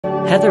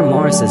Heather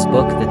Morris's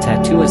book The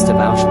Tattooist of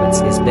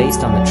Auschwitz is based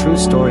on the true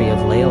story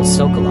of Lale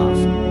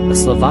Sokolov, a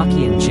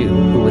Slovakian Jew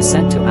who was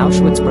sent to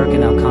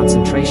Auschwitz-Birkenau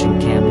concentration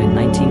camp in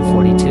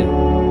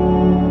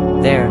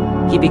 1942. There,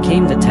 he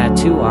became the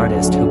tattoo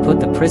artist who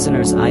put the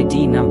prisoners'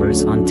 ID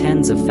numbers on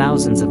tens of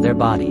thousands of their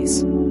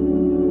bodies.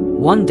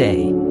 One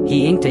day,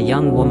 he inked a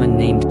young woman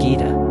named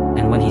Gita,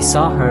 and when he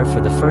saw her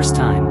for the first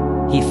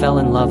time, he fell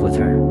in love with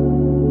her.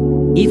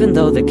 Even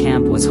though the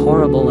camp was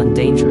horrible and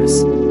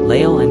dangerous,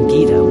 Lale and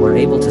Gita were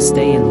able to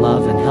stay in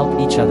love and help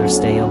each other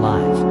stay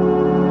alive.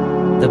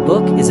 The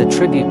book is a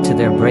tribute to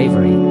their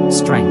bravery,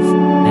 strength,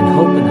 and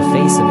hope in the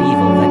face of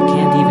evil that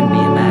can't even be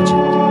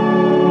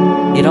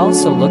imagined. It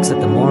also looks at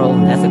the moral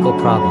and ethical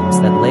problems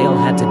that Lale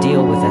had to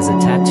deal with as a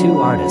tattoo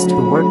artist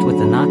who worked with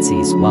the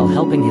Nazis while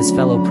helping his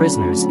fellow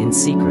prisoners in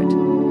secret.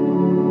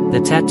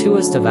 The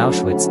Tattooist of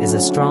Auschwitz is a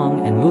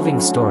strong and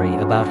moving story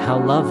about how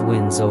love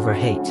wins over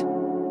hate.